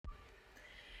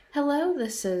Hello,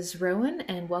 this is Rowan,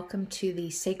 and welcome to the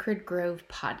Sacred Grove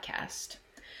podcast.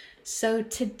 So,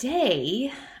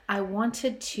 today I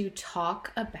wanted to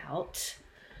talk about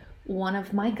one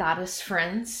of my goddess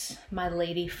friends, my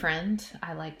lady friend.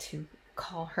 I like to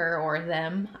call her or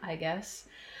them, I guess.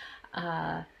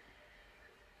 Her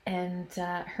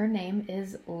name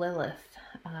is Lilith.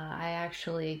 I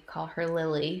actually call her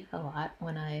Lily a lot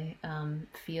when I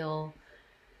feel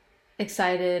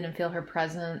excited and feel her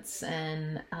presence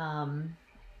and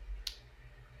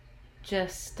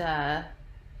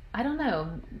I don't know,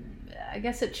 I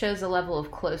guess it shows a level of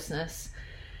closeness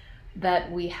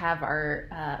that we have or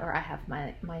I have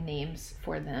my names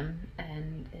for them,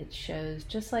 and it shows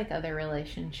just like other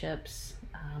relationships.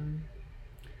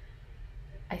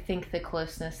 I think the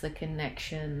closeness, the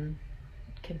connection,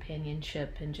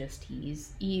 companionship, and just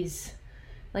ease,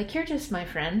 like you're just my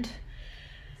friend.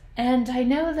 And I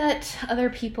know that other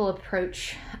people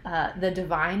approach the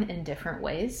divine in different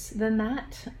ways than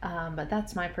that, but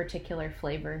that's my particular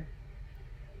flavor.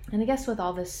 And I guess with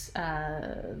all this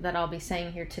that I'll be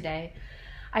saying here today,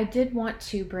 I did want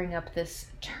to bring up this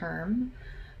term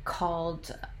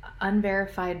called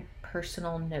unverified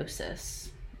personal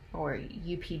gnosis, or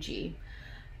UPG.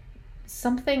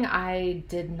 Something I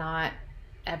did not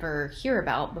ever hear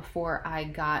about before I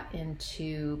got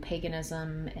into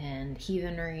paganism and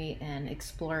heathenry and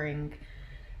exploring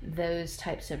those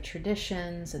types of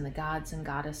traditions and the gods and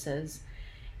goddesses.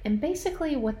 And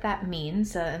basically what that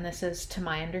means, and this is to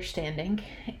my understanding,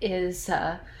 is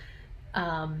that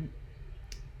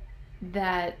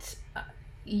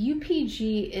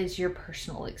UPG is your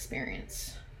personal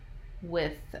experience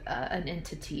with an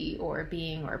entity or a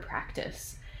being or a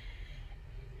practice,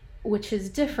 which is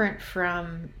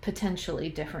potentially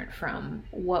different from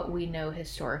what we know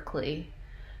historically.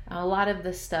 A lot of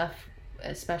this stuff,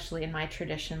 especially in my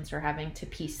traditions, are having to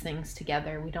piece things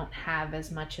together. We don't have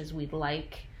as much as we'd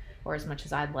like, or as much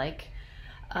as I'd like,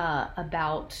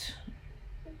 about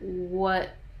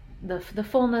what the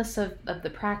fullness of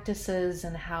the practices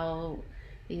and how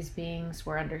these beings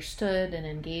were understood and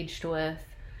engaged with.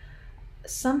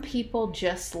 Some people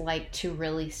just like to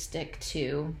really stick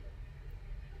to,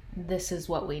 this is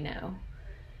what we know.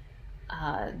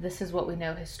 This is what we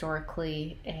know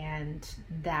historically, and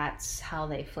that's how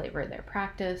they flavor their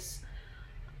practice.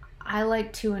 I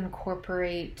like to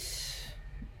incorporate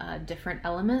different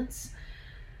elements.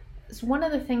 It's one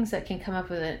of the things that can come up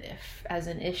with it as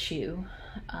an issue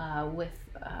with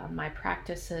my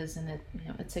practices, and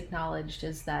it's acknowledged,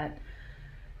 is that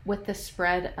with the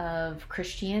spread of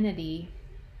Christianity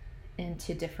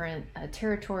into different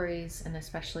territories, and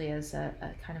especially as a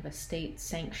kind of a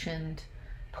state-sanctioned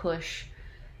push,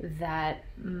 that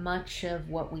much of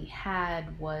what we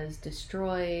had was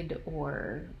destroyed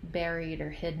or buried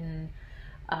or hidden,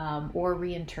 or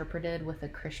reinterpreted with a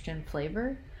Christian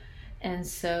flavor. And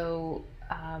so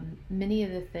many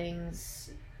of the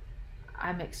things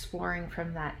I'm exploring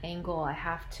from that angle, I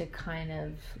have to kind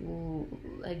of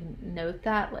note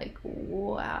that, like,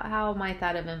 how might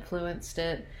that have influenced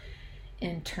it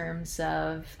in terms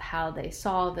of how they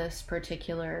saw this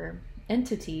particular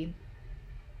entity.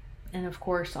 And of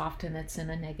course, often it's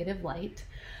in a negative light.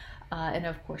 And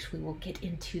of course, we will get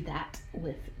into that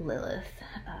with Lilith.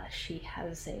 She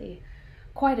has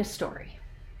quite a story.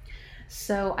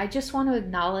 So I just want to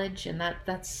acknowledge, and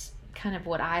that's kind of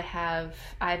what I've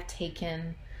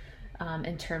taken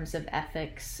in terms of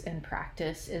ethics and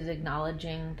practice, is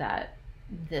acknowledging that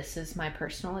this is my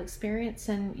personal experience,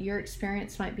 and your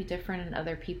experience might be different, and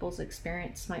other people's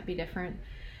experience might be different.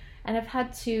 And I've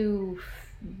had to,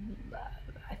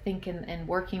 I think, in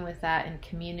working with that in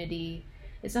community,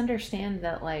 is understand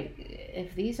that, like,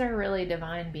 if these are really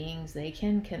divine beings, they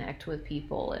can connect with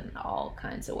people in all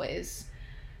kinds of ways,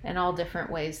 in all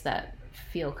different ways that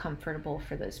feel comfortable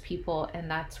for those people, and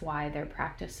that's why their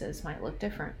practices might look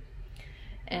different,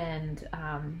 and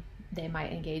they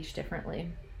might engage differently.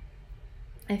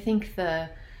 I think the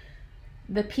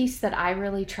piece that I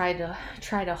really try to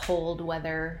hold,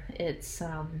 whether it's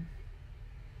for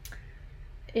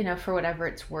whatever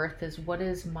it's worth, is what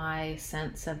is my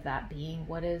sense of that being?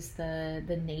 What is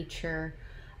the nature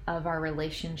of our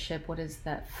relationship? What is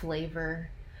that flavor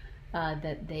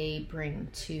that they bring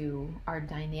to our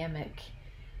dynamic?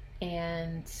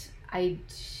 And I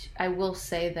will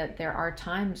say that there are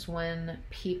times when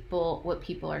what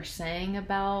people are saying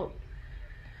about,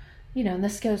 and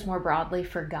this goes more broadly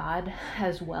for God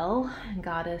as well, and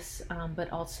goddess,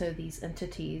 but also these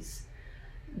entities,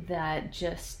 that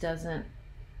just doesn't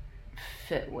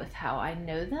fit with how I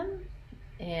know them.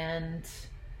 And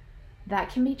that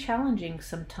can be challenging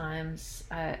sometimes,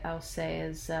 I'll say,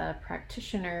 as a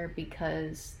practitioner,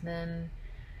 because then,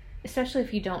 especially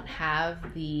if you don't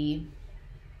have the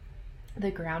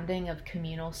grounding of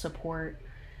communal support,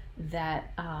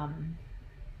 that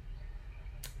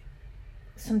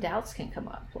some doubts can come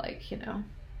up, like,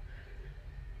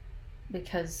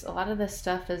 because a lot of this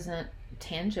stuff isn't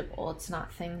tangible. It's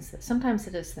not things that, sometimes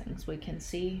it is things we can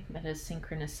see. It is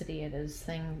synchronicity. It is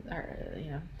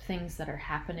things that are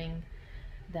happening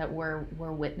that we're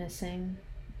witnessing,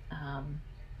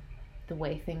 the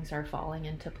way things are falling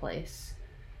into place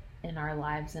in our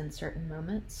lives in certain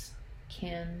moments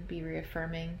can be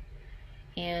reaffirming.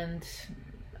 And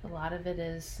a lot of it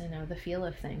is, the feel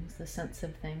of things, the sense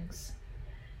of things.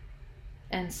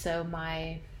 And so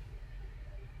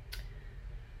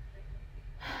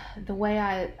the way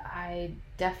I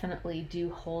definitely do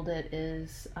hold it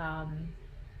is,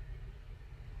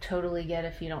 totally get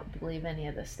if you don't believe any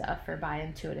of this stuff or buy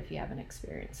into it if you haven't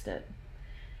experienced it,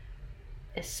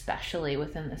 especially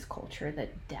within this culture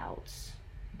that doubts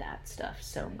that stuff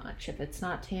so much. If it's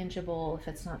not tangible, if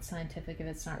it's not scientific, if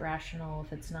it's not rational,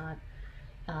 if it's not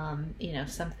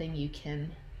something you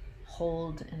can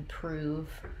hold and prove,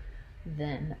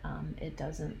 then it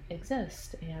doesn't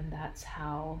exist. And that's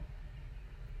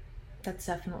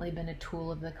definitely been a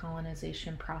tool of the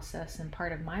colonization process, and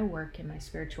part of my work in my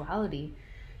spirituality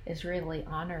is really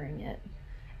honoring it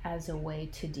as a way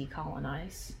to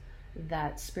decolonize.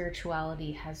 That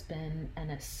spirituality has been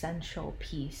an essential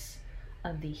piece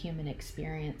of the human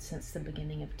experience since the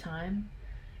beginning of time.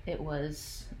 It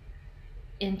was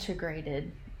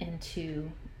integrated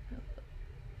into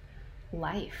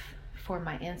life for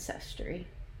my ancestry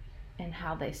and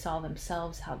how they saw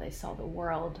themselves, how they saw the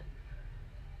world,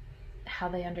 how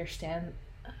they understood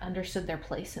their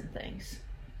place in things.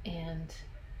 And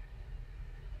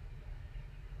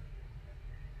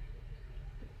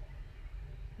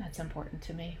that's important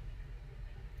to me,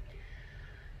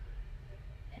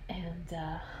 and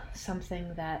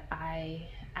something that I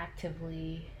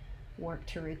actively work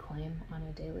to reclaim on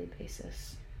a daily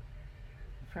basis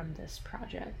from this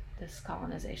project, this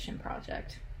colonization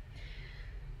project.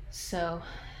 So,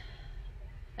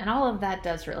 and all of that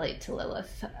does relate to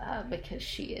Lilith, because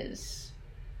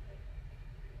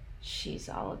she's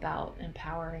all about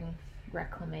empowering,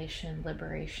 reclamation,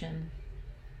 liberation.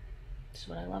 That's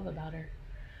what I love about her.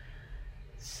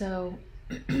 So,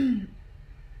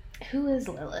 who is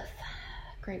Lilith?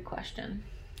 Great question.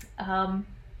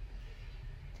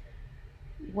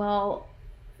 Well,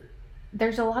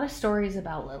 there's a lot of stories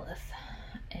about Lilith,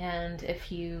 and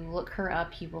if you look her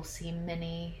up, you will see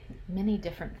many, many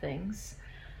different things.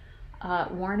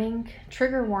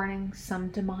 Trigger warning, some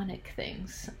demonic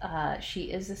things.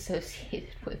 She is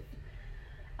associated with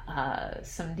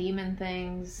some demon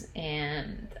things,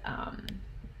 and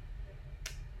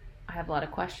I have a lot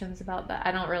of questions about that.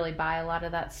 I don't really buy a lot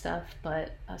of that stuff,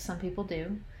 but some people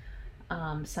do.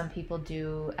 Some people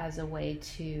do as a way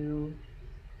to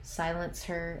silence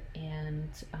her and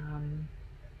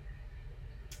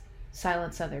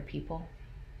silence other people,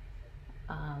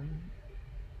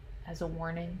 as a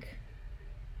warning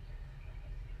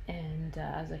and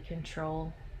as a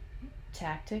control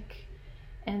tactic.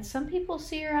 And some people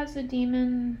see her as a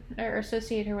demon or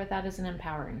associate her with that as an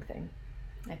empowering thing,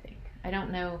 I think. I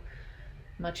don't know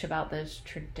much about those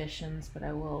traditions, but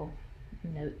I will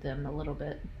note them a little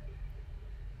bit.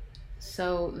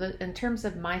 So in terms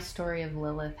of my story of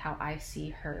Lilith, how I see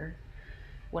her,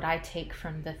 what I take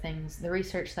from the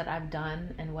research that I've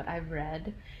done and what I've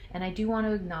read, and I do want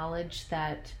to acknowledge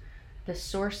that the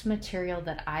source material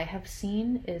that I have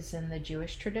seen is in the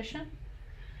Jewish tradition,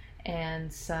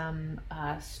 and some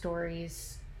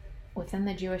stories within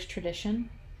the Jewish tradition.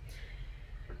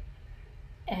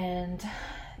 And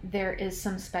there is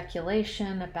some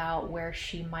speculation about where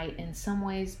she might in some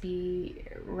ways be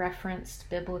referenced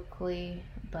biblically,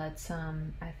 but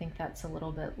I think that's a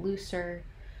little bit looser.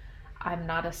 I'm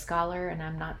not a scholar, and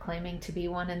I'm not claiming to be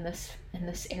one in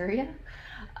this area.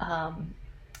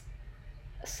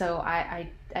 So I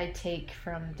take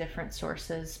from different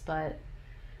sources, but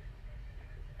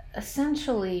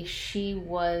essentially she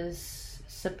was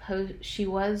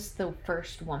the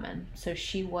first woman. So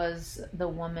she was the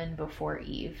woman before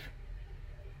Eve.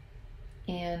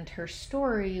 And her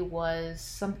story was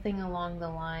something along the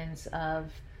lines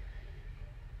of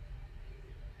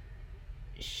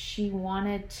she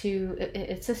wanted to,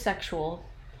 it's a sexual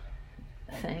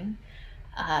thing.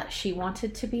 She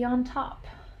wanted to be on top,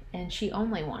 and she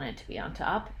only wanted to be on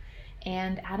top.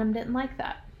 And Adam didn't like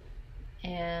that.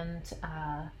 And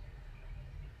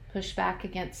pushed back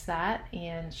against that,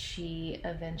 and she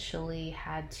eventually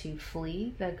had to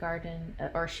flee the garden,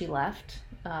 or she left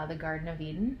the Garden of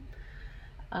Eden.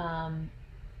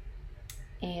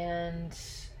 And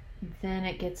then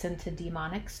it gets into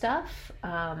demonic stuff.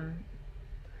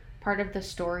 Part of the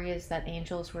story is that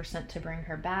angels were sent to bring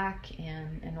her back,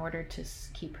 and in order to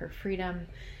keep her freedom,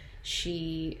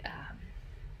 she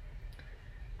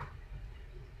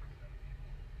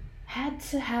had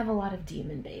to have a lot of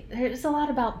demon babies. There's a lot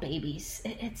about babies.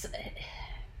 It's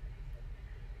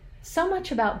so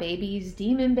much about babies,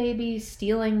 demon babies,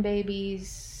 stealing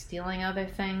other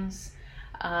things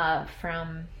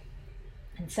from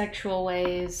in sexual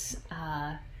ways.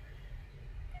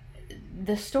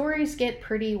 The stories get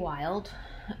pretty wild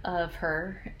of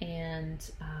her, and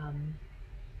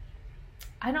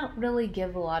I don't really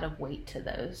give a lot of weight to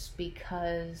those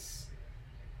because,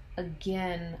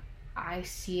 again, I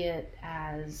see it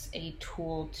as a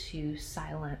tool to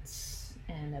silence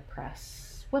and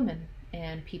oppress women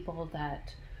and people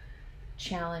that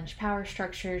challenge power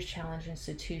structures, challenge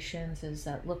institutions, is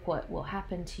that look what will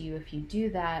happen to you if you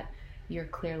do that. You're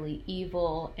clearly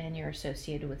evil and you're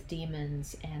associated with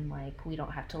demons, and like, we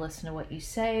don't have to listen to what you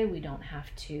say, we don't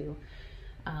have to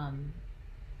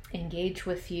engage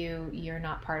with you, you're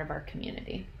not part of our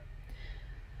community.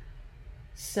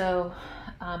 So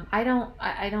I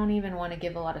don't even want to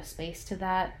give a lot of space to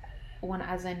that. When,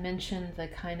 as I mentioned, the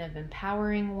kind of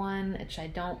empowering one, which I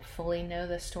don't fully know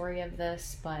the story of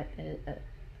this, but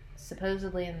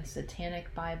supposedly in the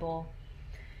Satanic Bible,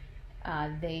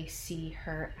 they see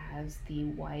her as the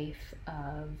wife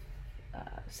of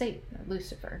Satan,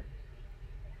 Lucifer,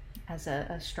 as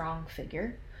a strong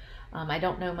figure. I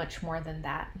don't know much more than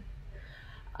that.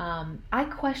 I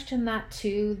question that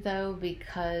too, though,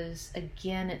 because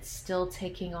again, it's still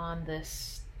taking on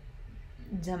this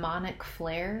demonic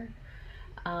flair.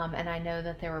 And I know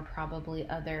that there were probably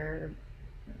other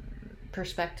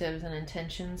perspectives and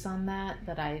intentions on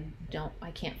that I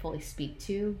can't fully speak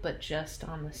to, but just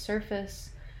on the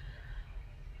surface,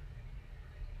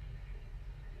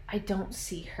 I don't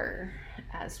see her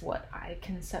as what I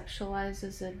conceptualize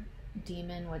as a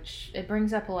demon, which it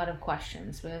brings up a lot of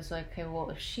questions, because like, okay, well,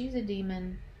 if she's a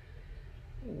demon,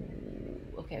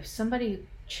 okay, if somebody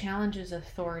challenges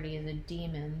authority as a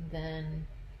demon, then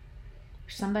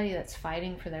somebody that's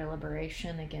fighting for their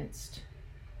liberation against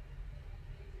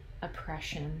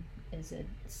oppression is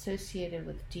associated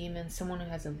with demons. Someone who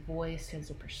has a voice, who has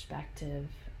a perspective,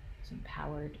 is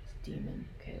empowered, is a demon.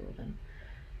 Okay, well then,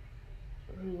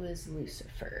 who is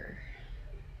Lucifer?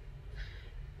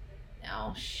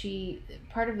 Now,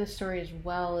 part of the story as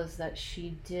well is that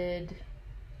she did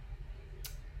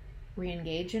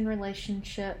re-engage in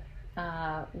relationship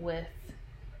with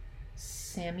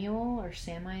Samael,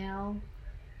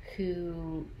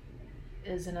 who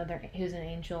was an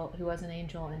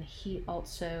angel, and he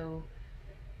also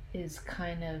is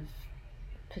kind of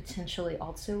potentially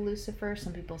also Lucifer.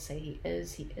 Some people say he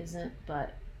is, he isn't,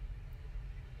 but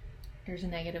there's a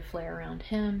negative flair around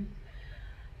him.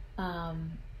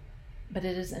 But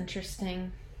it is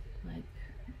interesting, like,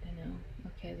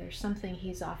 okay, there's something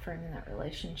he's offering in that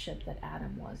relationship that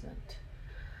Adam wasn't.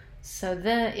 So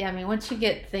then, once you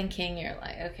get thinking, you're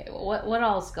like, okay, well, what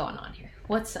all is going on here?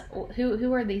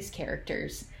 Who are these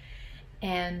characters?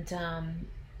 And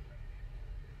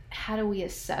how do we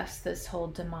assess this whole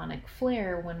demonic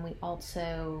flair when we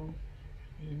also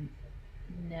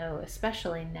know,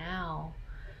 especially now,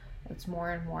 as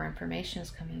more and more information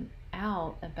is coming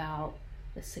out about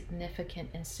the significant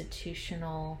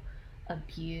institutional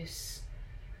abuse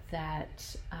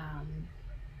that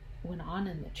went on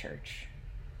in the church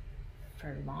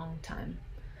for a long time,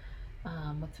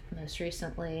 with most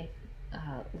recently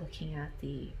looking at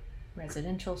the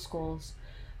residential schools,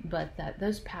 but that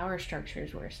those power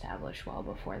structures were established well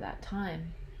before that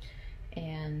time.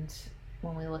 And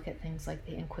when we look at things like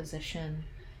the Inquisition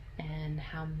and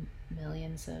how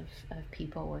millions of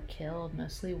people were killed,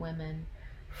 mostly women,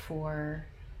 for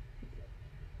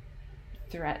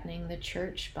threatening the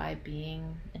church by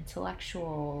being intellectual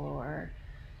or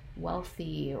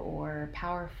wealthy or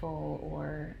powerful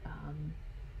or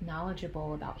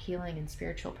knowledgeable about healing and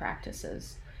spiritual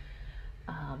practices,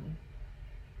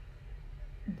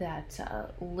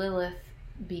 that Lilith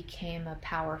became a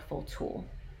powerful tool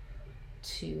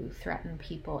to threaten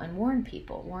people and warn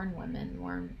women,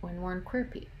 warn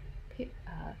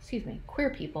queer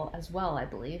people as well, I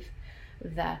believe,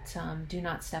 that do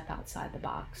not step outside the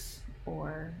box,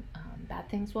 or bad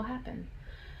things will happen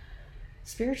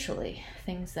spiritually,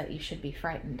 things that you should be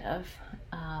frightened of.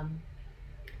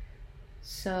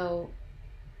 So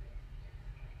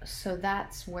so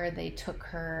that's where they took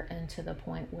her, and to the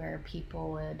point where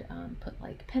people would put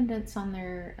like pendants on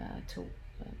there to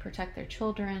protect their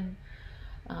children,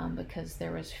 because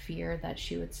there was fear that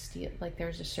she would steal. Like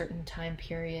there's a certain time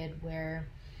period where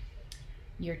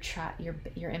your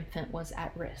infant was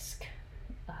at risk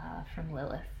from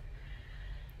Lilith.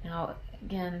 Now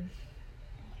again,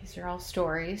 these are all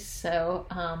stories, so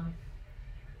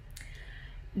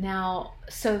now,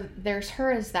 so there's her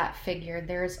as that figure.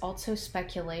 There's also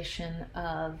speculation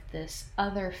of this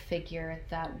other figure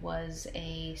that was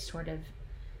a sort of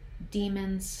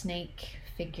demon snake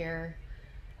figure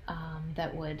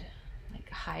that would like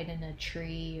hide in a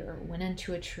tree or went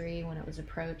into a tree when it was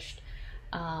approached.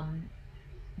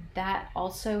 That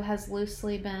also has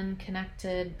loosely been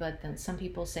connected, but then some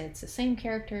people say it's the same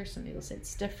character, some people say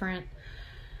it's different.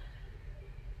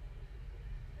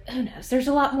 Who knows? There's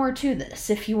a lot more to this.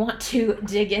 If you want to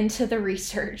dig into the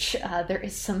research, there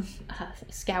is some,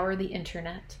 scour the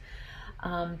internet.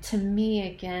 To me,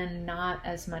 again, not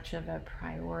as much of a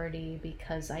priority,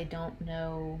 because I don't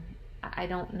know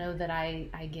that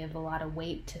I give a lot of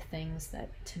weight to things that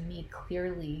to me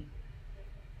clearly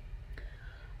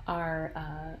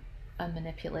are a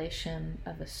manipulation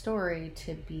of a story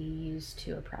to be used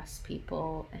to oppress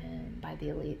people, and by the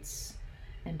elites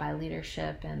and by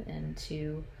leadership, and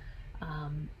to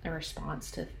a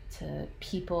response to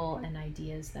people and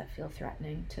ideas that feel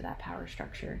threatening to that power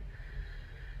structure.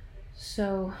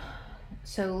 So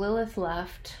Lilith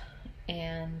left,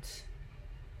 and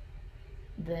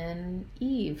then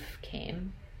Eve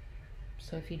came.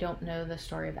 So if you don't know the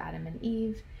story of Adam and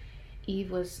Eve,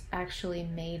 Eve was actually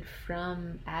made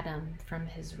from Adam, from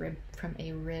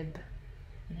a rib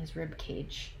in his rib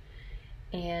cage.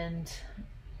 And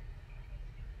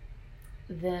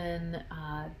then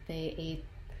they ate,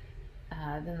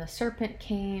 then the serpent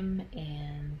came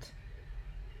and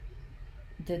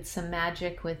did some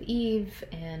magic with Eve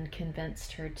and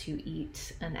convinced her to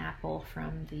eat an apple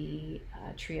from the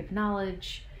tree of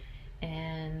knowledge.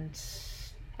 And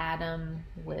Adam,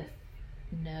 with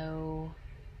no...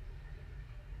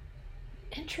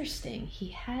 Interesting, he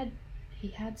had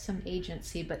some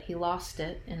agency, but he lost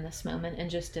it in this moment and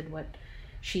just did what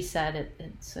she said.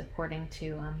 It's according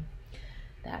to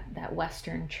that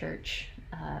Western church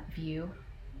view.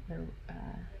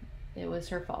 It was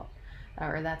her fault,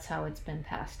 or that's how it's been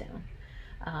passed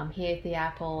down. He ate the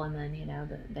apple, and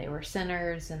then they were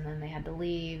sinners, and then they had to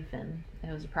leave, and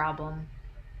it was a problem.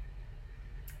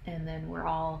 And then we're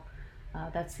all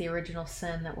that's the original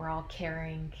sin that we're all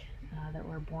carrying, that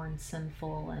we're born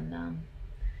sinful, and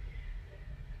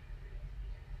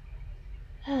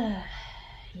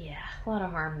yeah, a lot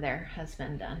of harm there has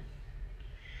been done.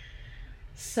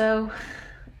 So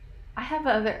I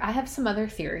have some other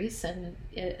theories, and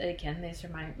again, these are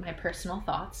my personal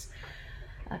thoughts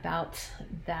about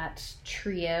that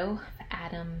trio,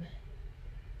 Adam,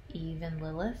 Eve, and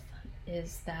Lilith.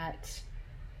 Is that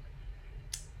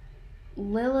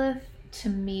Lilith to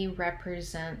me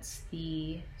represents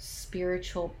the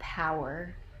spiritual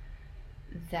power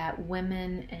that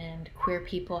women and queer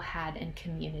people had in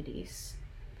communities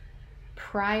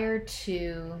prior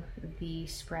to the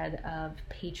spread of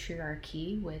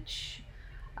patriarchy, which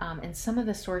in some of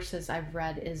the sources I've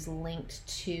read is linked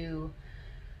to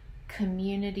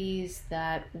communities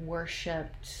that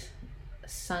worshipped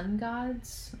sun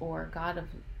gods or god of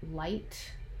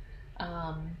light.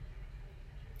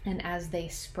 And as they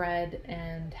spread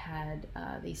and had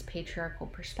these patriarchal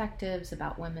perspectives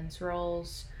about women's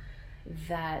roles,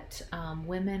 that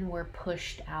women were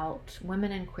pushed out,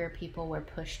 women and queer people were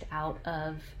pushed out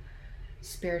of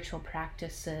spiritual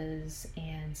practices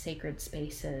and sacred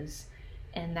spaces,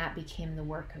 and that became the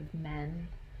work of men.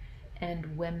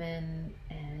 And women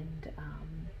and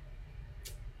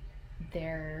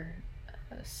their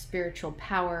spiritual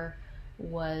power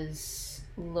was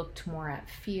looked more at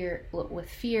fear, with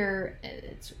fear.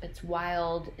 It's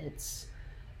wild, it's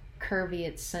curvy,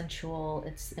 it's sensual,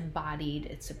 it's embodied,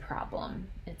 it's a problem,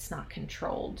 it's not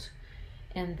controlled.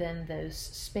 And then those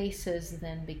spaces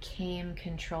then became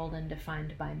controlled and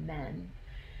defined by men.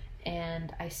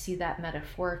 And I see that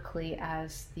metaphorically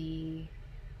as the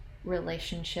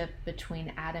relationship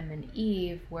between Adam and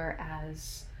Eve,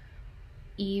 whereas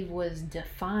Eve was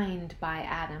defined by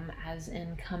Adam as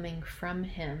in coming from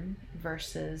him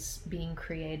versus being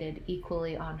created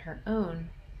equally on her own.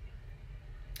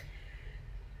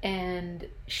 And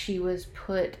she was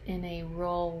put in a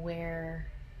role where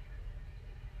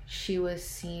she was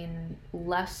seen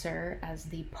lesser as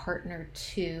the partner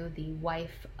to, the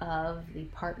wife of, the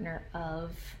partner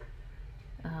of,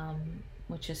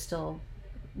 which is still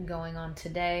going on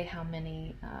today, how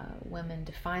many women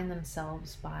define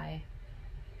themselves by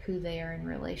who they are in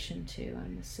relation to.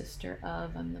 I'm the sister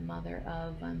of, I'm the mother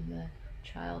of, I'm the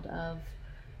child of.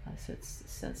 So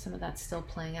some of that's still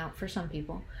playing out for some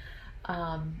people.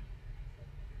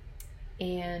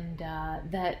 And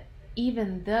that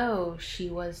even though she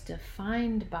was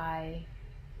defined by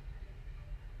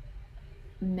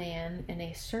man in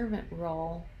a servant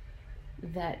role,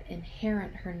 that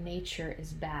inherent her nature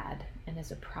is bad and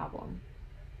is a problem.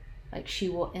 Like, she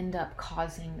will end up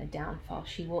causing the downfall.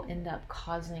 She will end up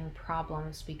causing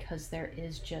problems because there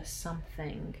is just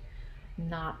something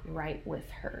not right with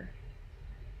her.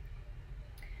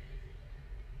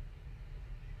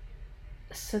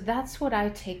 So that's what I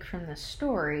take from the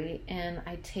story, and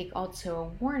I take also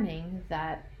a warning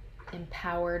that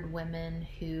empowered women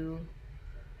who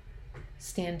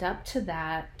stand up to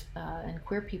that, and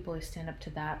queer people who stand up to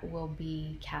that, will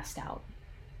be cast out.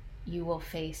 You will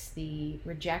face the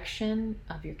rejection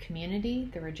of your community,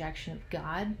 the rejection of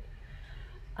God,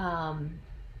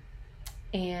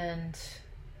 and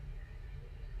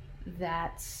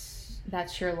that's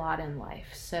your lot in life.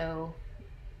 So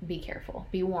be careful,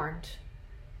 be warned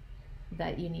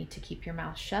that you need to keep your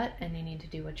mouth shut and you need to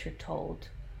do what you're told,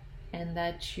 and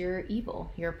that you're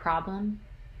evil, you're a problem,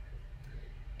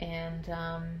 and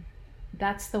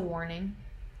that's the warning.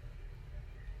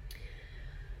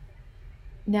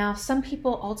 Now, some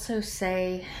people also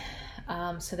say,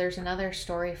 so there's another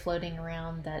story floating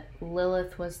around that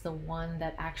Lilith was the one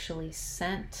that actually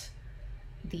sent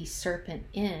the serpent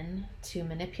in to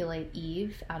manipulate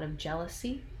Eve out of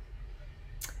jealousy.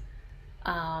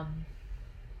 I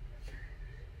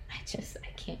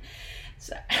can't.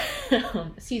 So,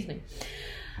 excuse me.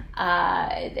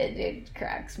 It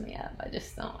cracks me up. I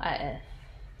just don't.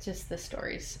 Just the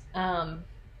stories.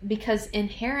 Because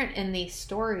inherent in these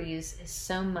stories is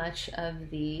so much of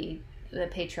the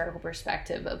patriarchal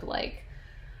perspective of like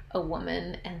a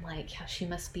woman, and like how she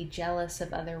must be jealous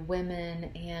of other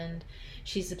women, and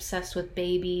she's obsessed with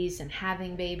babies and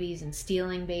having babies and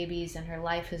stealing babies, and her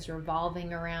life is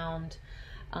revolving around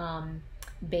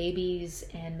babies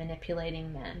and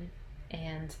manipulating men,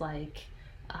 and like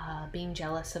being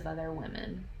jealous of other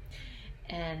women.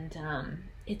 And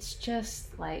it's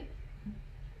just like,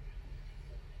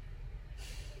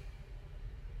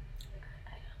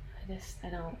 I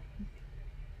don't,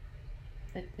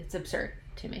 it's absurd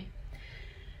to me.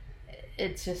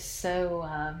 It's just so,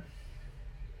 I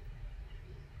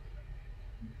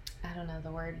don't know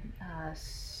the word,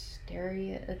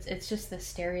 it's just the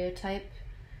stereotype.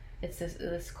 It's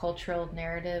this cultural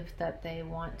narrative that they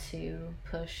want to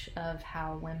push of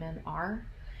how women are,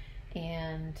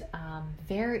 and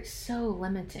so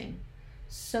limiting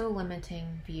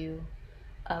view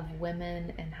of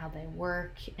women and how they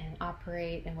work and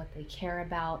operate and what they care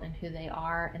about and who they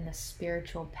are and the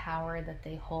spiritual power that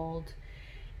they hold.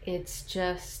 It's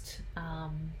just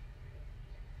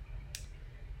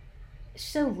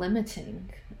so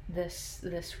limiting, this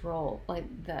role, like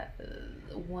that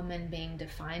woman being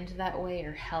defined that way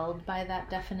or held by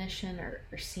that definition or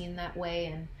seen that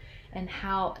way, and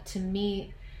how, to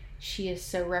me, she is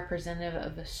so representative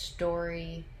of a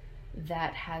story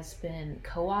that has been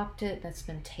co-opted, that's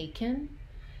been taken,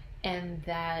 and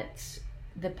that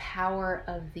the power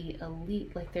of the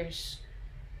elite, like there's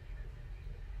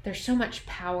so much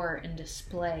power and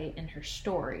display in her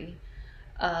story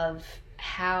of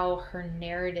how her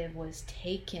narrative was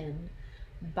taken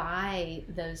by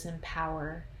those in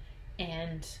power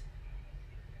and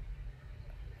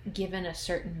given a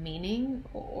certain meaning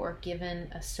or given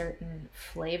a certain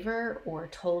flavor or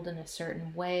told in a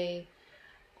certain way,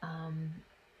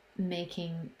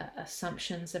 making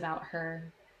assumptions about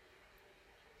her,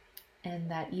 and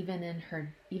that even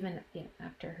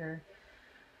after her,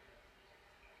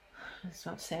 I was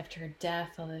about to say after her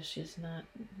death, although she's not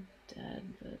dead,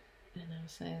 but I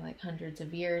was saying like hundreds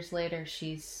of years later,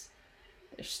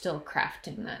 they're still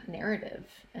crafting that narrative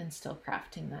and still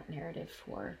crafting that narrative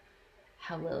for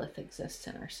how Lilith exists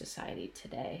in our society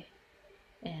today.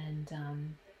 And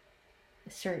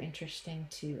it's very interesting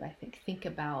to, I think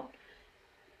about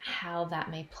how that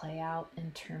may play out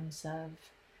in terms of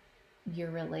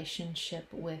your relationship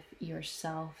with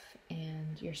yourself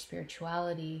and your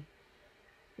spirituality,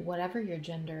 whatever your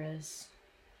gender is.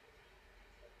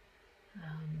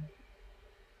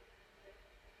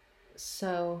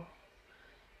 So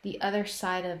the other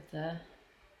side of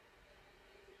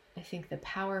I think the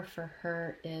power for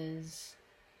her is,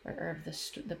 or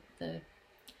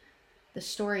the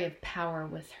story of power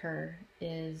with her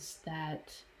is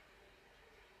that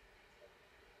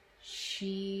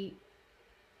she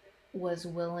was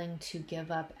willing to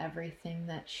give up everything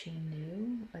that she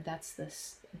knew, or that's the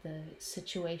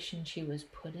situation she was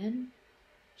put in.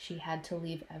 She had to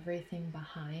leave everything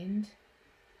behind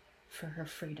for her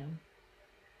freedom.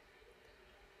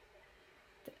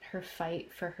 Her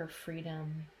fight for her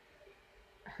freedom,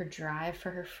 her drive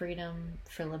for her freedom,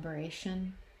 for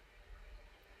liberation,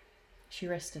 she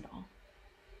risked it all.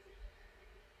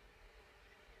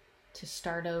 To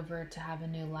start over, to have a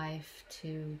new life,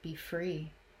 to be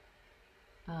free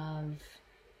of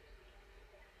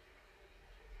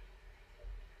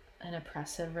an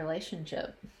oppressive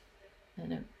relationship,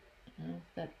 and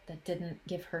that didn't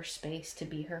give her space to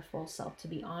be her full self, to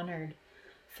be honored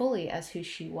fully as who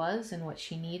she was and what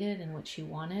she needed and what she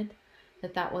wanted,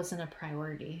 that wasn't a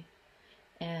priority.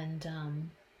 And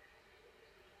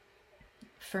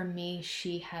for me,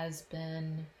 she has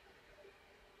been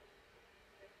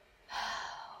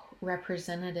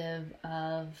representative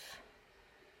of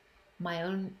my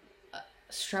own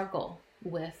struggle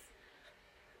with,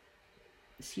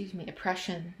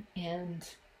 oppression and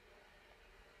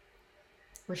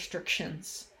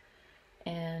restrictions,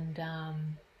 and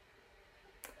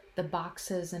the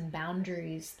boxes and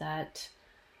boundaries that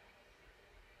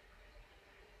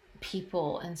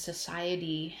people and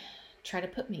society try to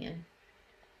put me in,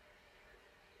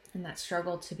 and that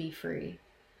struggle to be free.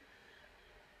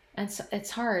 And so it's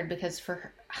hard because for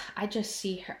her, I just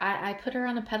see her, I put her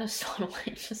on a pedestal.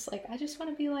 I'm just like, I just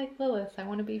want to be like Lilith. I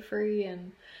want to be free.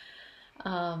 And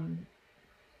I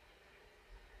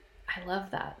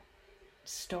love that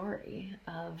story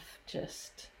of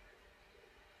just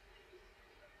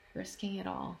risking it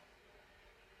all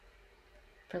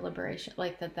for liberation.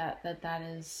 Like that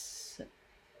is,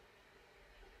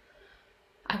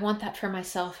 I want that for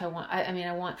myself. I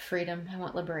want freedom. I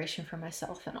want liberation for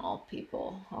myself and all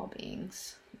people, all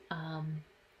beings.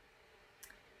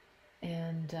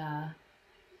 And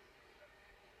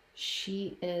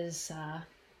she is,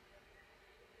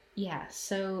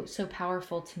 so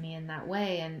powerful to me in that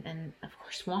way. And of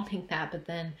course wanting that, but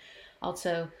then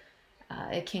also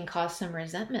it can cause some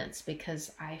resentments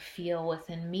because I feel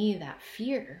within me that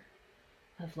fear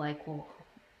of like, well,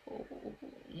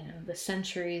 the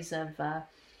centuries of,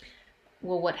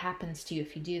 what happens to you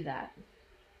if you do that?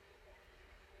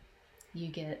 You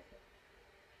get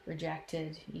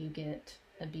rejected, you get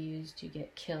abused, you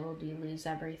get killed, you lose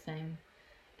everything.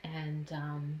 And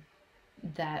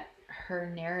that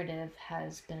her narrative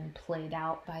has been played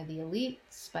out by the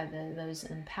elites, by those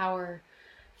in power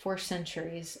for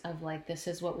centuries of like, this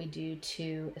is what we do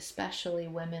to especially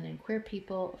women and queer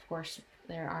people. Of course,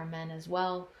 there are men as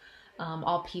well.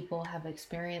 All people have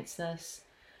experienced this,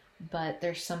 but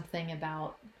there's something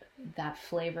about that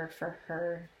flavor for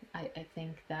her, I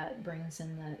think, that brings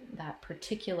in that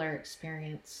particular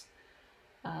experience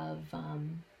of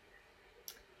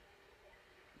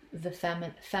the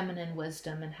feminine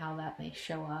wisdom and how that may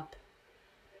show up,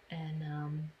 and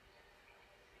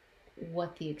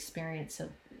what the experience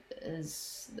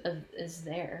is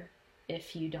there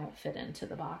if you don't fit into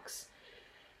the box.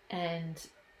 And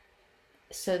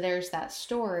so there's that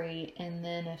story, and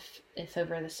then if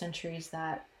over the centuries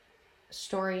that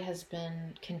story has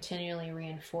been continually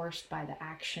reinforced by the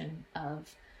action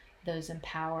of those in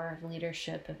power, of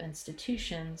leadership, of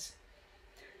institutions,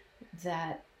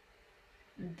 that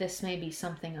this may be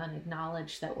something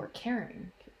unacknowledged that we're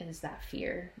carrying, is that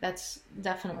fear. That's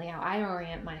definitely how I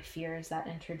orient my fear, is that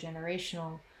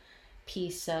intergenerational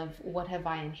piece of what have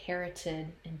I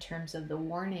inherited in terms of the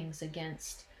warnings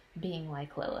against being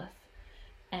like Lilith,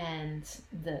 and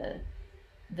the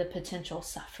potential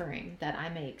suffering that I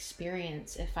may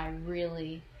experience if I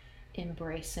really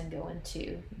embrace and go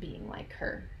into being like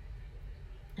her.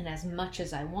 And as much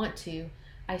as I want to,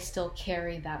 I still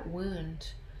carry that wound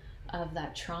of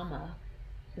that trauma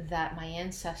that my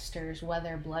ancestors,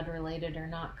 whether blood related or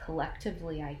not,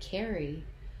 collectively I carry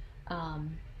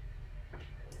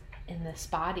in this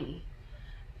body,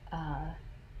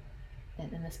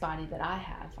 in this body that I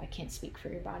have. I can't speak for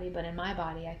your body, but in my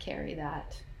body I carry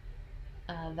that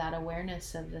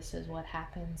awareness of this is what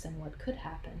happens and what could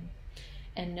happen,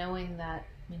 and knowing that,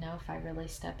 if I really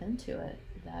step into it,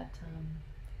 that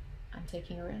I'm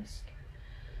taking a risk.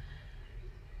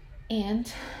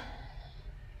 And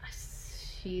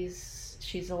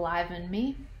she's alive in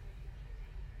me.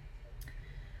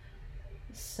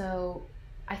 So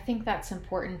I think that's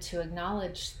important to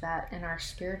acknowledge, that in our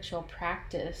spiritual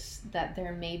practice that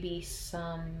there may be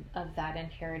some of that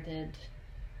inherited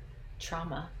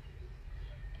trauma.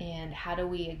 And how do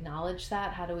we acknowledge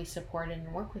that? How do we support it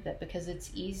and work with it? Because it's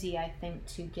easy, I think,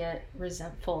 to get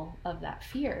resentful of that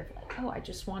fear. Like, oh, I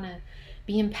just want to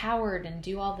be empowered and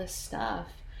do all this stuff.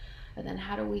 But then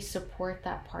how do we support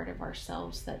that part of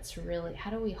ourselves that's really, how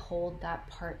do we hold that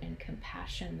part in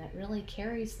compassion that really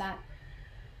carries that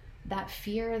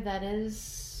fear that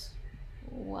is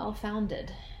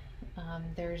well-founded?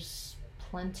 There's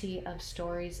plenty of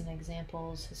stories and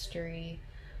examples, history,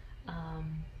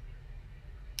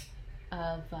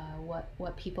 of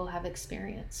what people have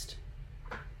experienced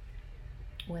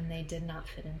when they did not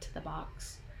fit into the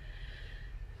box.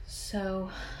 So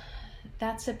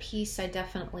that's a piece I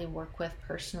definitely work with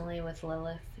personally with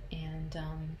Lilith, and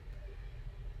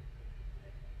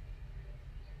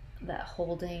that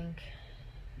holding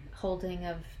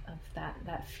of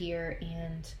that fear,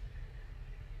 and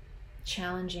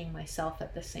challenging myself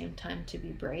at the same time to be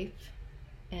brave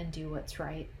and do what's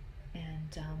right.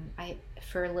 And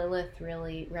for Lilith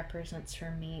really represents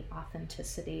for me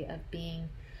authenticity of being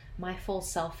my full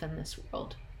self in this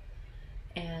world,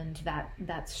 and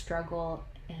that struggle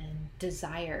and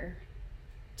desire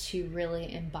to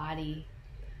really embody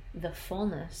the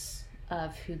fullness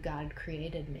of who God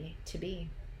created me to be,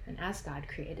 and as God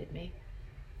created me.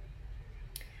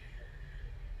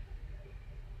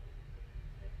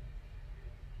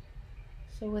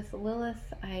 So with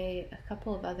Lilith, a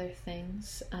couple of other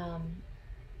things.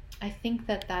 I think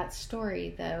that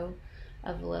story, though,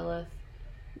 of Lilith,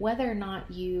 whether or not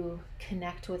you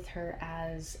connect with her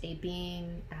as a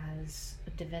being, as a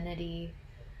divinity,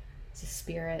 as a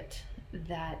spirit,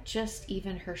 that just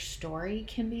even her story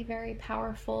can be very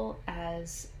powerful,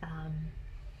 as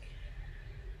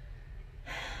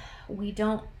we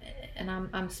don't, and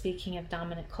I'm speaking of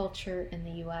dominant culture in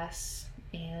the US,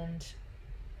 and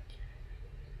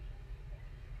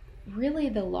really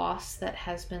the loss that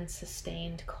has been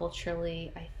sustained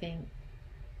culturally, I think,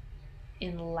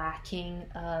 in lacking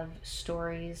of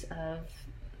stories of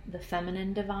the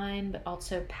feminine divine, but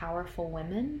also powerful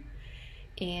women,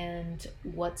 and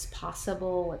what's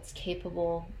possible, what's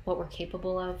capable, what we're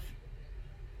capable of.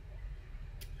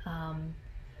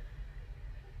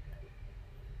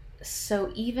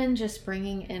 So even just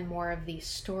bringing in more of these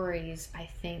stories, I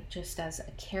think just as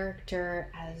a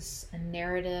character, as a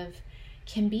narrative,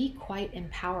 can be quite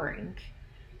empowering.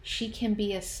 She can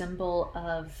be a symbol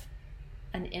of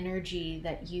an energy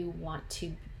that you want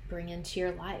to bring into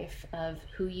your life, of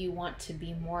who you want to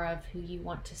be more of, who you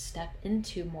want to step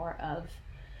into more of.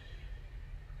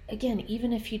 Again,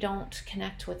 even if you don't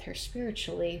connect with her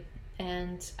spiritually,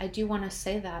 and I do want to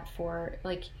say that for,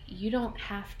 like, you don't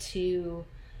have to,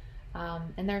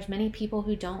 and there's many people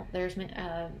who don't,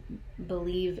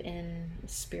 believe in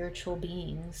spiritual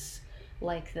beings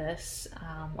like this,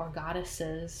 or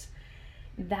goddesses.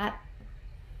 That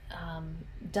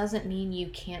doesn't mean you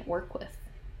can't work with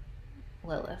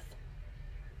Lilith.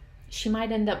 She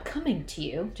might end up coming to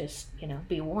you, just,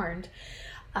 be warned.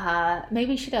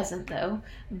 Maybe she doesn't, though,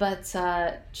 but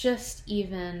just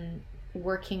even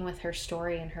working with her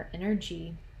story and her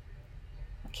energy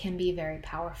can be very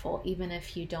powerful, even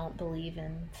if you don't believe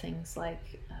in things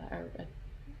like a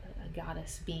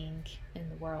goddess being in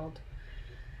the world.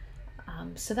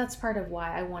 So that's part of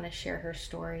why I want to share her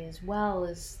story as well,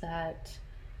 is that,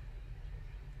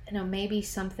 maybe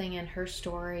something in her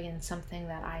story and something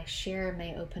that I share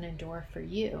may open a door for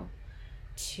you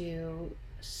to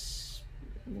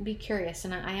be curious.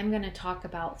 And I am going to talk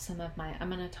about I'm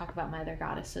going to talk about my other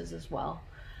goddesses as well.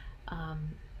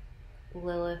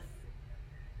 Lilith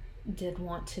did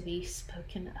want to be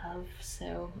spoken of,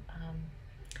 so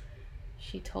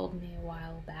she told me a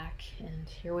while back, and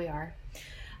here we are.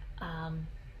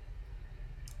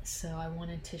 So I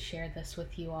wanted to share this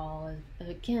with you all,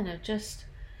 again, of just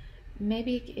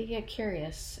maybe you get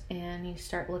curious and you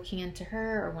start looking into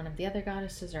her or one of the other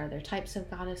goddesses or other types of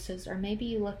goddesses, or maybe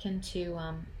you look into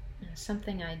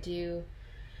something I do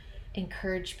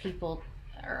encourage people,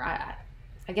 or I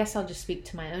guess I'll just speak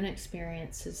to my own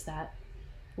experience, is that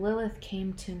Lilith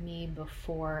came to me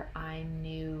before I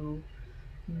knew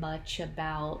much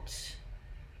about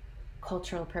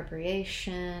cultural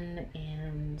appropriation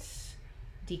and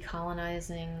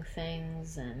decolonizing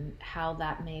things and how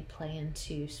that may play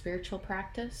into spiritual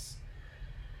practice.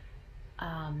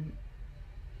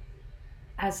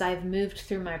 As I've moved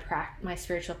through my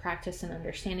spiritual practice and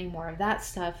understanding more of that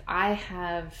stuff, I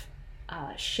have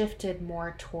shifted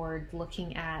more toward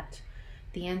looking at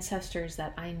the ancestors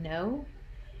that I know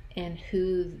and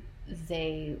who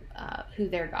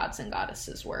their gods and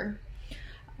goddesses were.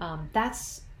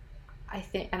 That's, I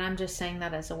think, and I'm just saying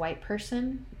that as a white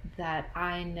person, that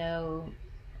I know,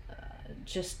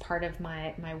 just part of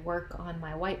my work on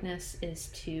my whiteness is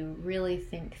to really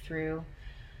think through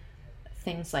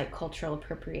things like cultural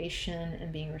appropriation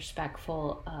and being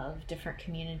respectful of different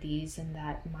communities, and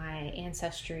that my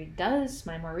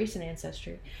more recent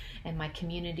ancestry and my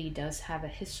community does have a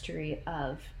history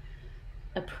of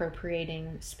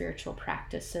appropriating spiritual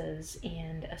practices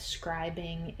and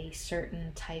ascribing a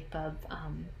certain type of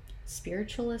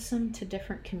spiritualism to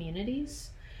different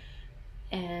communities,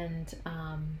 and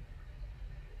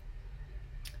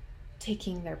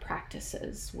taking their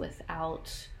practices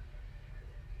without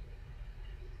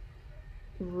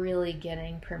really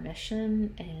getting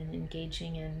permission and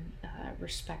engaging in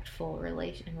respectful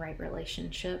and right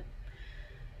relationship.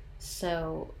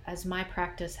 So as my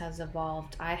practice has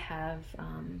evolved, I have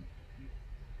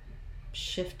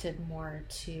shifted more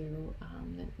to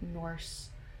the Norse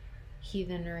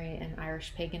heathenry and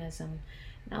Irish paganism.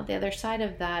 Now, the other side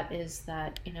of that is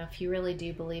that, if you really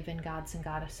do believe in gods and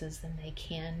goddesses, then they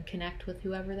can connect with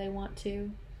whoever they want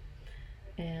to.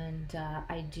 And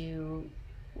I do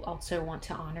also want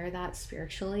to honor that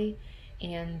spiritually,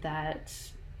 and that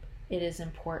it is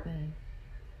important,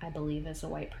 I believe, as a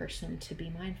white person, to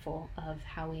be mindful of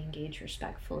how we engage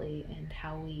respectfully and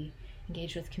how we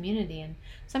engage with community. And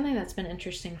something that's been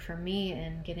interesting for me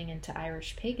in getting into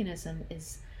Irish paganism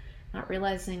is not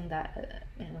realizing that,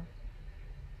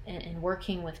 in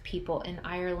working with people in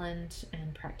Ireland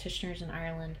and practitioners in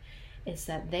Ireland, is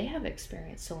that they have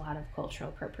experienced a lot of cultural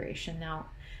appropriation. Now,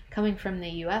 coming from the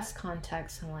US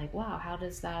context, I'm like, wow, how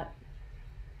does that,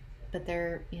 but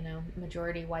they're,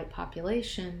 majority white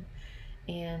population,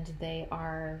 and they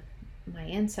are my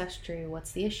ancestry,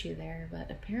 what's the issue there? But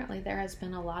apparently there has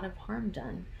been a lot of harm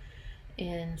done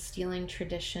in stealing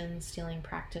traditions, stealing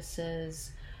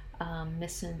practices,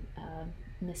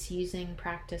 misusing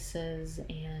practices,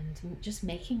 and just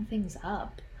making things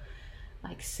up.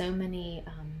 Like so many,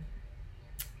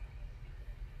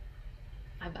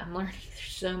 I'm learning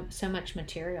so much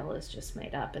material is just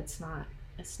made up. It's not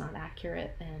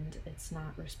accurate, and it's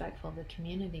not respectful of the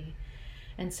community.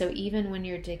 And so even when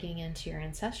you're digging into your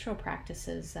ancestral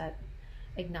practices, that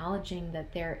acknowledging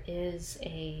that there is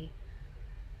a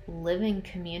living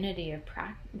community of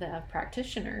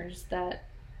practitioners that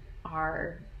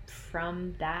are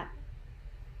from that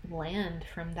land,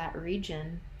 from that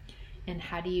region, and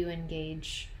how do you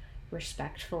engage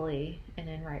respectfully and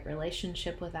in right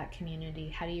relationship with that community?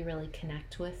 How do you really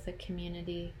connect with the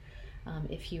community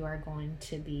if you are going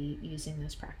to be using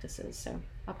those practices? So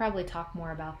I'll probably talk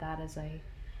more about that as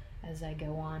I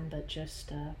go on, but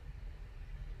just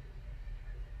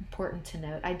important to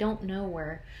note. I don't know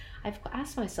where, I've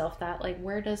asked myself that, like,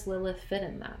 where does Lilith fit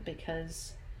in that?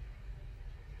 Because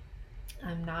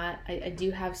I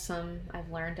do have some, I've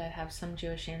learned I have some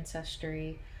Jewish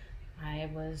ancestry. I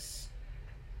was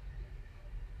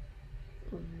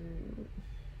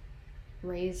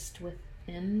raised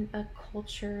within a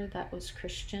culture that was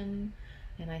Christian,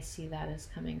 and I see that as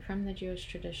coming from the Jewish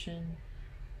tradition.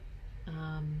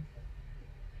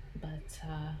 But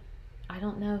I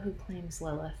don't know who claims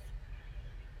Lilith.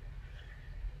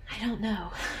 I don't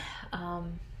know.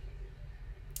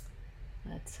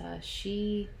 But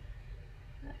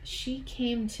she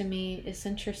came to me. It's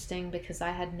interesting because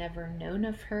I had never known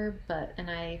of her, and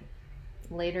I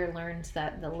later learned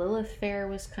that the Lilith Fair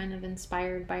was kind of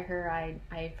inspired by her.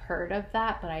 I've heard of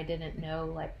that, but I didn't know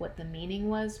like what the meaning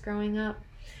was growing up.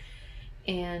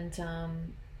 And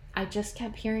I just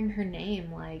kept hearing her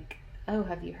name, like, oh,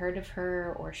 have you heard of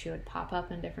her? Or she would pop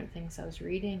up in different things I was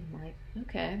reading. I'm like,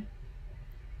 okay.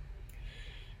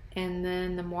 And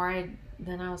then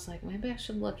then I was like, maybe I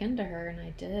should look into her, and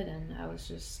I did, and I was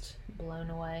just blown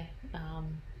away.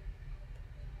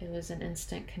 It was an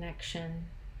instant connection,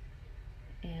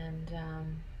 and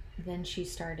then she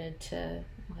started to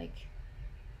like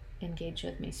engage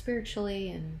with me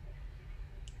spiritually, and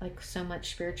like so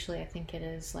much spiritually, I think it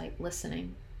is like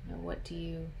listening.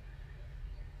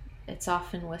 It's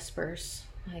often whispers,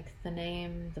 like the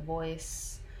name, the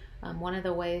voice. One of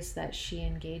the ways that she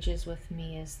engages with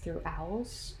me is through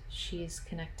owls. She's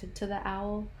connected to the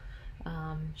owl.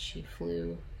 She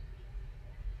flew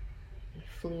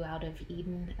out of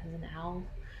Eden as an owl,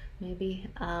 maybe.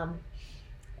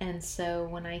 And so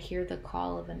when I hear the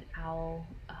call of an owl,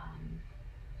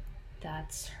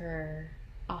 that's her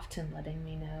often letting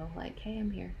me know, like, hey,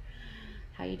 I'm here.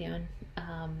 How you doing?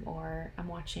 Or I'm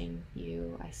watching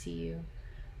you. I see you.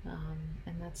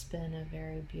 And that's been a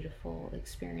very beautiful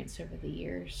experience over the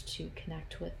years to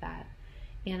connect with that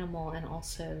animal, and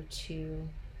also to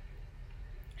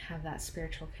have that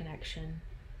spiritual connection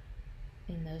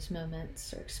in those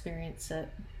moments, or experience it.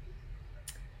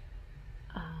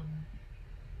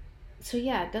 So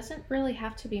yeah, it doesn't really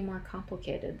have to be more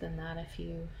complicated than that if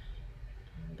you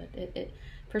But it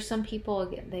for some people,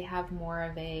 again, they have more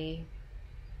of a,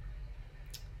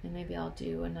 and maybe I'll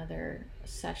do another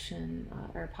session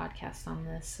or podcast on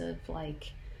this, of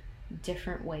like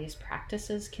different ways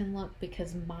practices can look,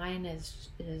 because mine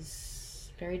is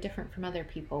very different from other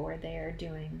people, where they are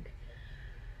doing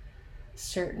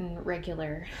certain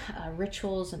regular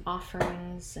rituals and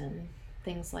offerings and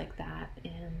things like that.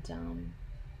 And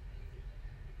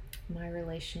my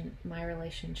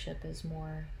relationship is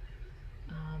more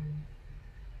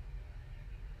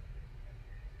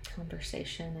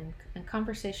conversation and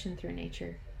conversation through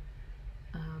nature.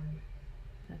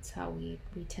 That's how we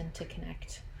tend to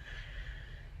connect.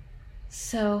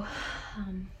 So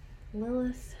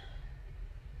Lilith,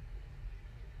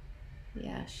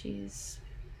 yeah,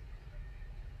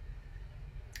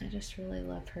 I just really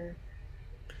love her.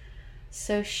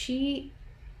 So I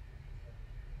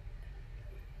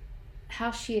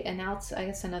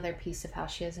guess another piece of how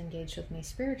she has engaged with me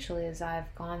spiritually is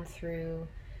I've gone through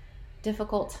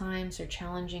difficult times or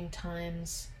challenging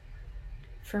times.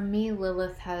 For me,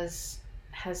 Lilith has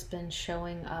been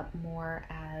showing up more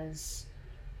as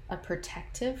a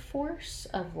protective force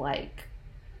of like,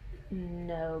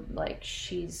 no, like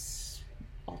she's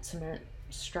ultimate,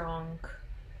 strong,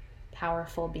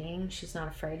 powerful being. She's not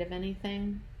afraid of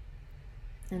anything.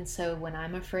 And so when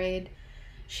I'm afraid,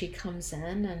 she comes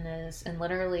in and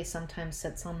literally sometimes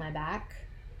sits on my back.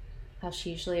 How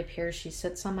she usually appears, she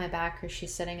sits on my back, or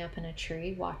she's sitting up in a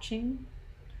tree watching,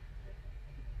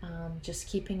 just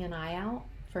keeping an eye out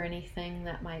for anything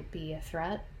that might be a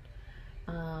threat.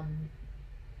 And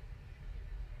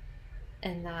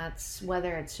that's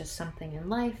whether it's just something in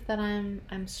life that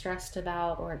I'm stressed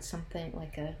about, or it's something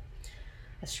like a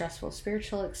stressful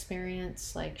spiritual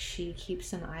experience. Like, she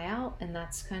keeps an eye out, and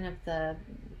that's kind of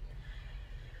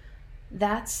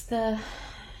that's the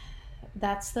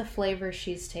flavor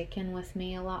she's taken with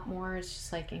me a lot more, is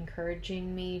just like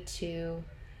encouraging me to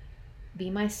be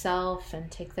myself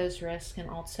and take those risks, and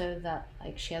also that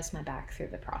like she has my back through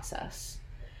the process.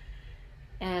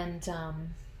 And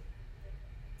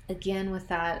again, with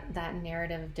that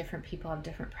narrative of different people have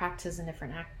different practices and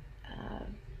different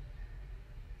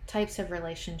types of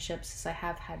relationships, is I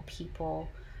have had people,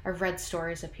 I've read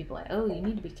stories of people like, oh, you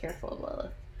need to be careful of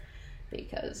Lilith,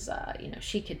 because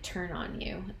she could turn on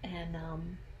you. And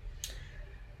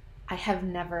I have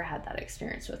never had that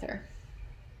experience with her.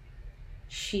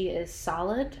 She is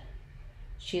solid,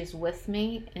 she is with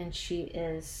me, and she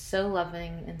is so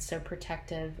loving and so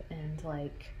protective, and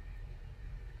like,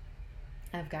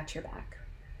 I've got your back.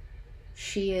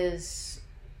 She is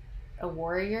a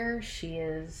warrior. She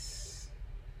is,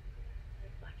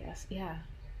 I guess, yeah,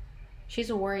 she's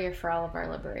a warrior for all of our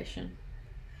liberation.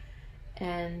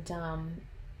 And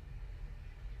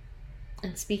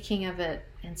speaking of it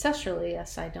ancestrally,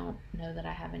 yes, I don't know that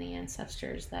I have any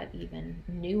ancestors that even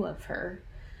knew of her,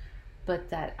 but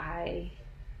that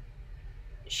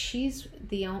she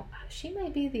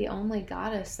might be the only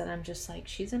goddess that I'm just like,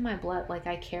 she's in my blood. Like,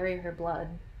 I carry her blood.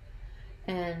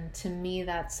 And to me,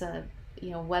 that's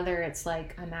whether it's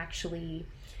like I'm actually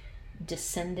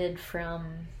descended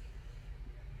from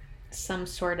some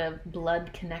sort of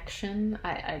blood connection,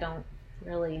 I don't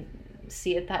really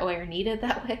see it that way or need it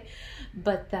that way,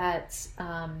 but that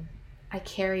I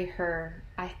carry her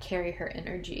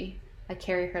energy, I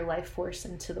carry her life force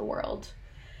into the world.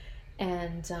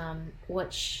 And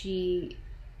what she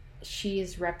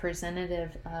is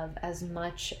representative of, as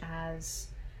much as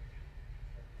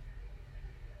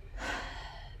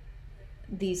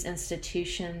these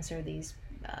institutions or these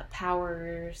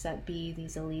powers that be,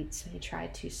 these elites, may try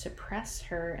to suppress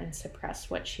her and suppress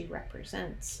what she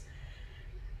represents,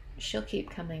 she'll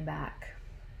keep coming back.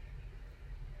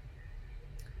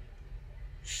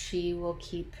 She will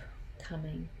keep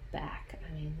coming back.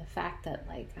 I mean, the fact that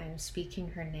like I'm speaking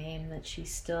her name, that she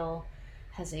still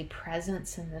has a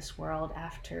presence in this world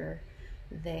after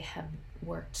they have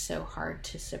worked so hard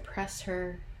to suppress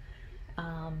her,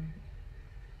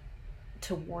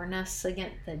 to warn us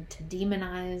against, to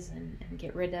demonize and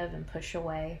get rid of and push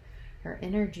away her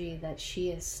energy, that she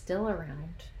is still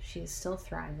around, she is still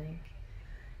thriving,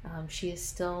 she is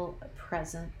still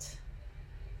present.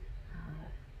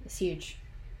 It's huge.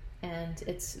 And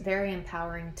it's very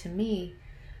empowering to me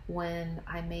when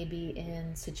I may be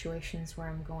in situations where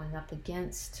I'm going up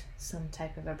against some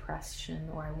type of oppression,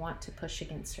 or I want to push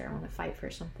against her, I want to fight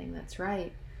for something that's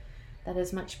right, that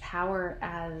as much power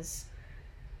as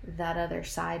that other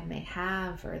side may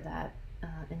have, or that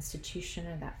institution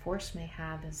or that force may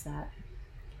have, is that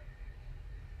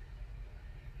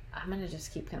I'm going to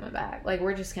just keep coming back. Like,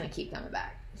 we're just going to keep coming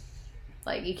back.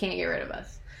 Like, you can't get rid of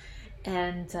us.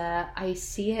 And I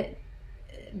see it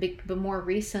but more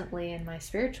recently in my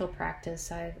spiritual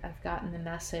practice, I've gotten the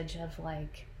message of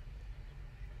like,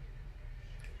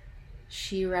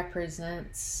 she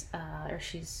represents, or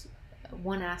she's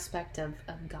one aspect of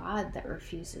God that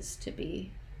refuses to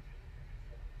be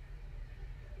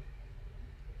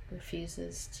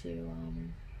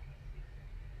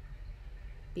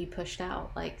pushed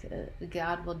out. Like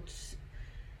God will just,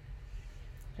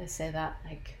 I say that,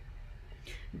 like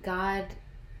God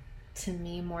to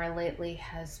me more lately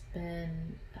has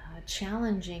been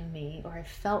challenging me, or I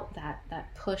felt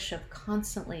that push of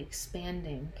constantly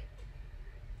expanding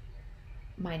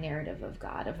my narrative of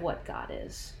God, of what God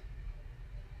is.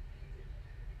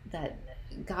 That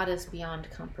God is beyond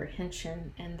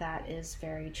comprehension, and that is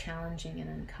very challenging and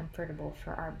uncomfortable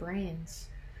for our brains,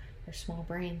 our small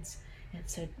brains. And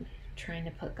so trying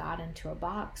to put God into a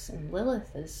box, and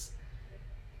Lilith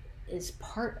is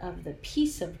part of the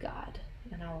peace of God.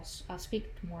 And I'll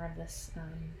speak more of this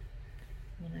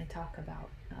when I talk about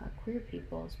queer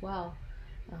people as well.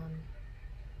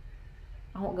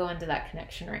 I won't go into that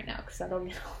connection right now because that'll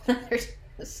be another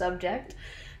subject.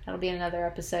 That'll be another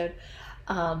episode.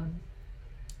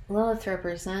 Lilith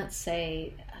represents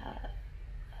a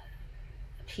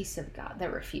piece of God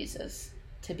that refuses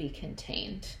to be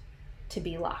contained, to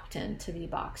be locked in, to be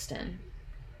boxed in.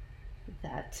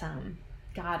 That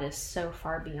God is so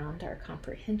far beyond our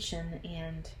comprehension,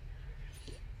 and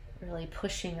really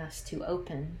pushing us to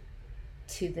open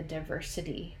to the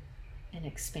diversity and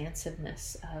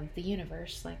expansiveness of the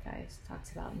universe, like I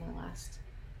talked about in my last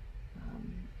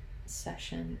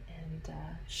session. And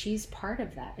she's part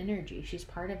of that energy. She's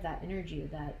part of that energy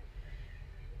that,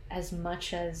 as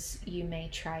much as you may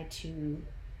try to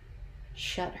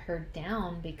shut her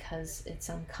down because it's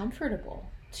uncomfortable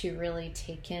to really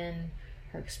take in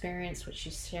her experience, what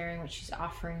she's sharing, what she's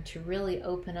offering, to really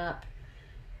open up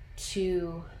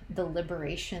to the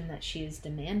liberation that she is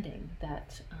demanding,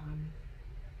 that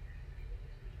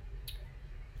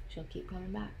she'll keep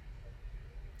coming back.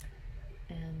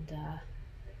 And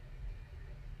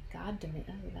God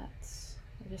demands,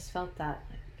 I just felt that,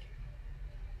 like,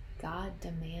 God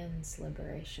demands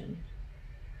liberation.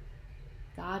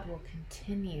 God will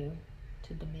continue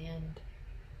to demand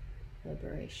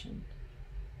liberation.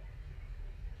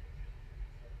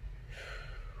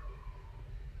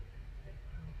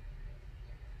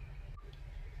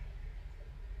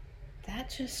 That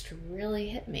just really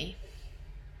hit me.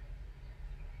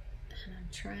 And I'm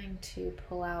trying to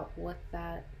pull out what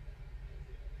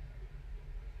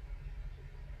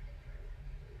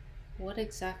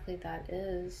exactly that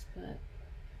is, but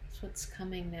what's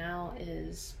coming now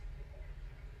is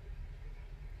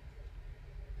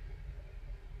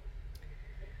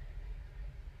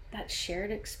that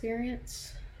shared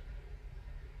experience,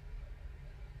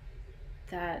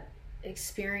 that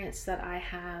experience that I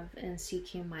have in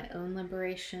seeking my own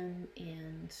liberation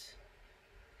and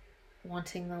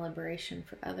wanting the liberation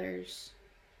for others,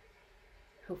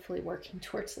 hopefully working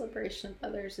towards liberation of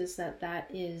others, is that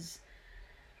is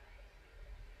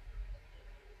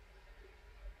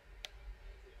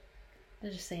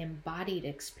let's just say embodied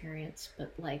experience,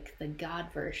 but like the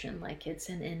God version, like it's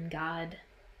an in God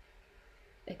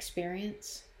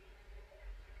experience,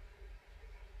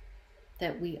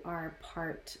 that we are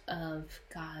part of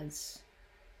God's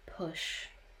push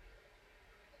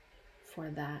for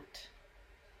that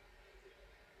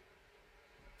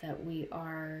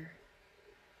we're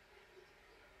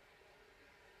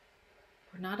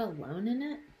not alone in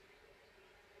it,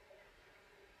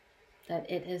 that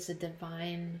it is a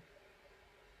divine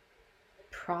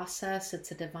process,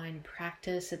 it's a divine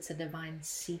practice, it's a divine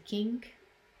seeking.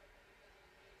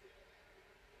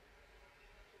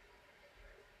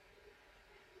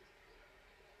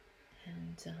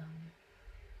 And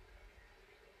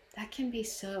that can be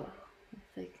so,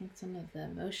 I think some of the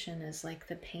emotion is like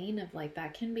the pain of like,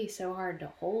 that can be so hard to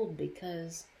hold,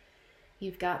 because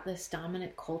you've got this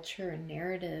dominant culture and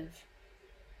narrative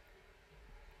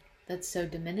that's so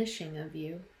diminishing of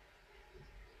you,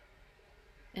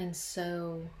 and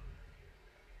so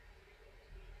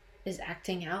is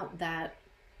acting out that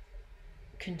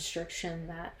constriction,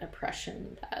 that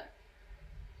oppression, that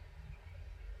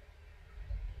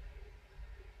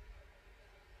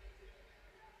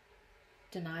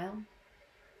denial.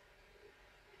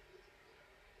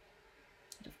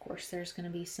 And of course there's going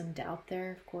to be some doubt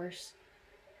there. Of course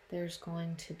there's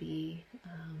going to be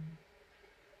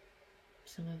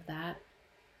some of that,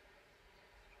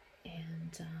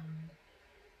 and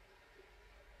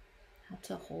how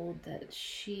to hold that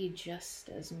she just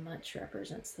as much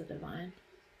represents the divine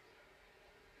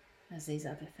as these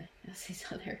other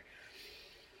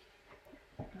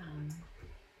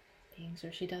beings beings,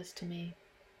 or she does to me.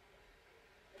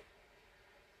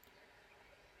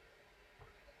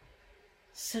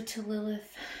 So to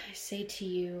Lilith, I say to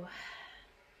you,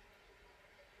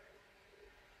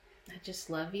 I just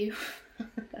love you.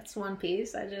 That's one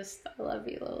piece. I love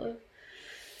you, Lilith.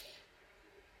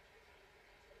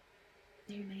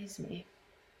 You amaze me.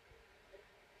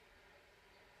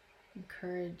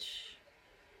 Encourage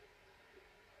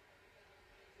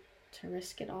to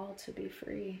risk it all to be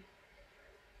free.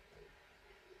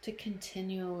 To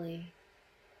continually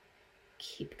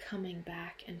keep coming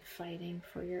back and fighting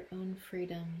for your own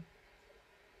freedom.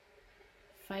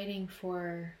 Fighting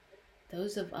for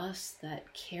those of us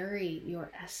that carry your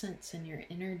essence and your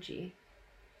energy.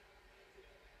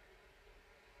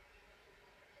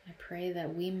 I pray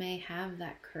that we may have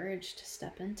that courage to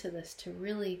step into this, to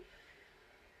really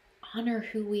honor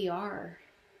who we are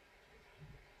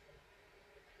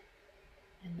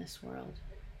in this world,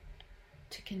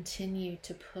 to continue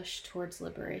to push towards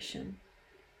liberation,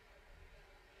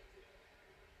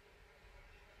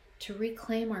 to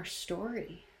reclaim our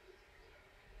story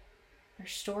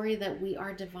that we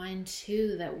are divine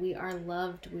too, that we are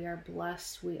loved, we are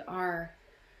blessed, we are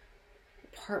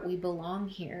part, we belong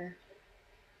here.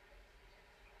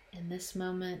 In this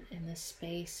moment, in this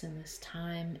space, in this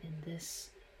time, in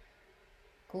this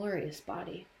glorious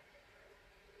body.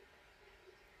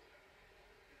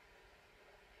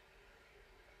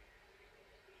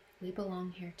 We belong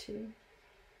here too.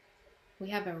 We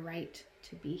have a right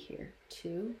to be here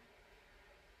too.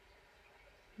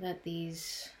 That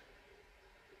these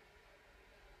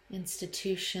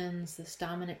institutions, this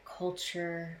dominant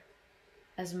culture,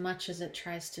 as much as it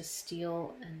tries to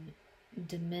steal and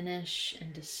diminish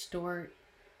and distort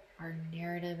our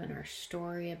narrative and our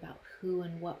story about who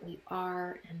and what we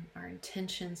are and our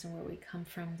intentions and where we come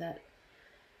from, that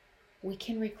we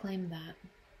can reclaim that.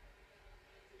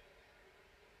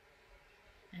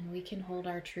 And we can hold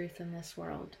our truth in this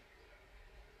world,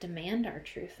 demand our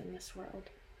truth in this world.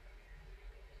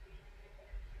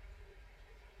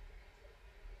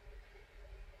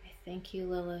 I thank you,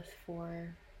 Lilith,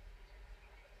 for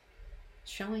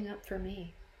showing up for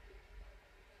me,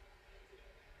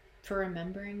 for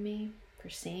remembering me, for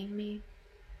seeing me,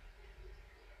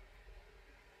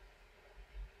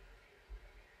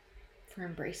 for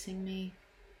embracing me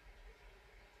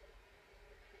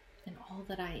and all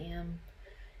that I am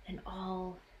and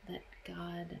all that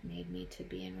God made me to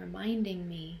be, and reminding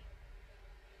me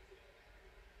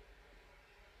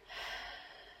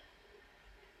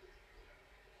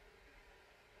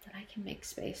that I can make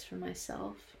space for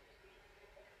myself,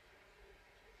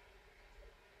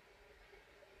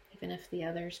 even if the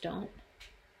others don't.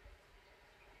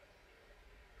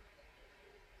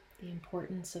 The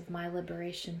importance of my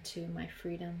liberation to my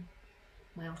freedom,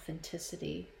 my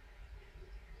authenticity,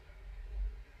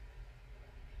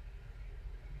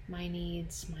 my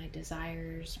needs, my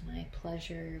desires, my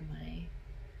pleasure, my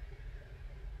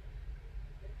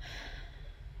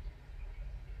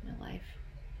life.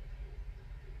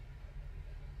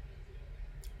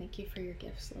 Thank you for your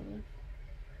gifts, Lilith.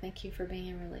 Thank you for being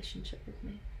in relationship with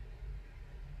me.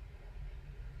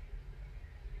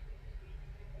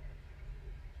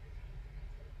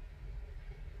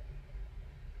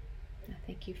 I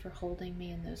thank you for holding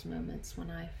me in those moments when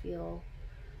I feel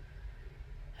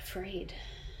afraid.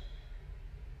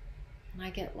 When I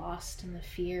get lost in the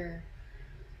fear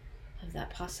of that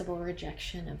possible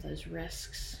rejection, of those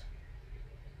risks.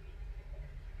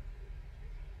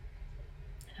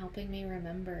 And helping me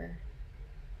remember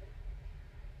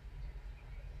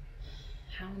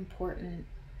how important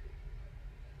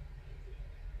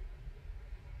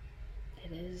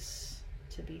it is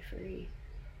to be free.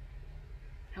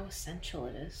 How essential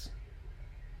it is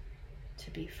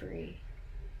to be free.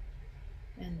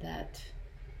 And that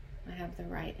I have the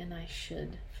right and I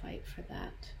should fight for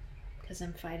that, because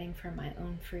I'm fighting for my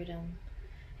own freedom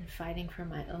and fighting for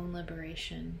my own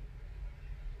liberation.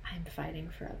 I'm fighting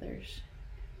for others.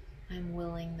 I'm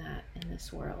willing that in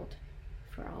this world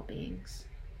for all beings.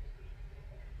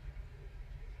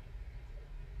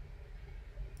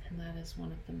 And that is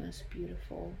one of the most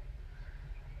beautiful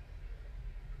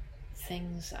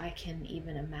things I can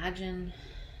even imagine,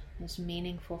 most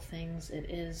meaningful things.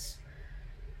 It is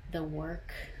the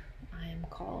work I am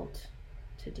called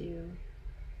to do.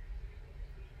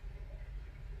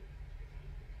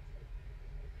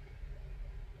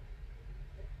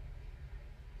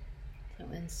 So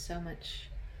in so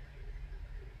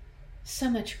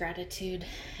much gratitude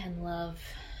and love,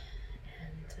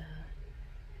 and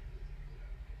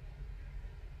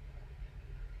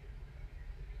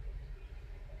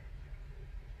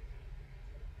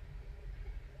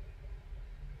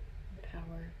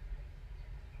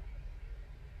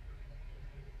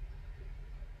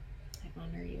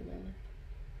honor you, Lilith.